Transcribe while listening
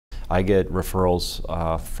I get referrals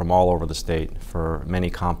from all over the state for many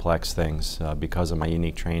complex things because of my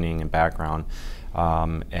unique training and background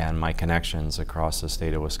and my connections across the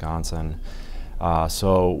state of Wisconsin.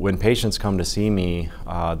 So when patients come to see me,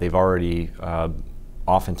 they've already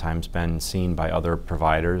oftentimes been seen by other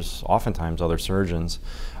providers, oftentimes other surgeons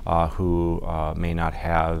who may not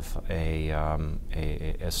have a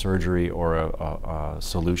surgery or a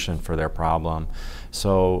solution for their problem.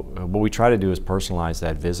 So what we try to do is personalize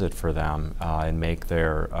that visit for them and make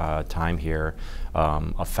their time here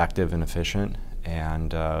effective and efficient,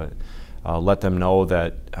 and let them know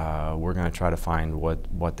that we're going to try to find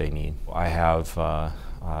what they need. I have a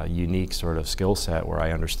unique sort of skill set where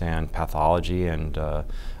I understand pathology and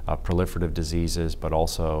proliferative diseases, but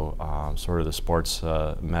also sort of the sports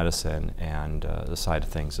medicine and the side of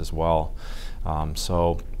things as well. My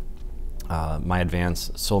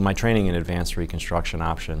training in advanced reconstruction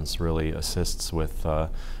options really assists with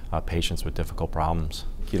patients with difficult problems.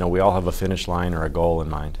 You know, we all have a finish line or a goal in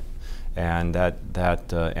mind, and that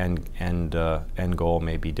end goal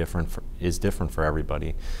may be is different for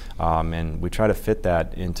everybody, and we try to fit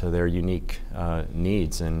that into their unique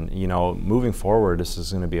needs. And you know, moving forward, this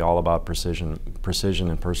is going to be all about precision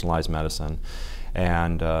and personalized medicine,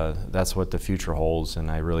 and that's what the future holds.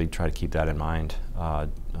 And I really try to keep that in mind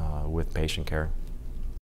with patient care.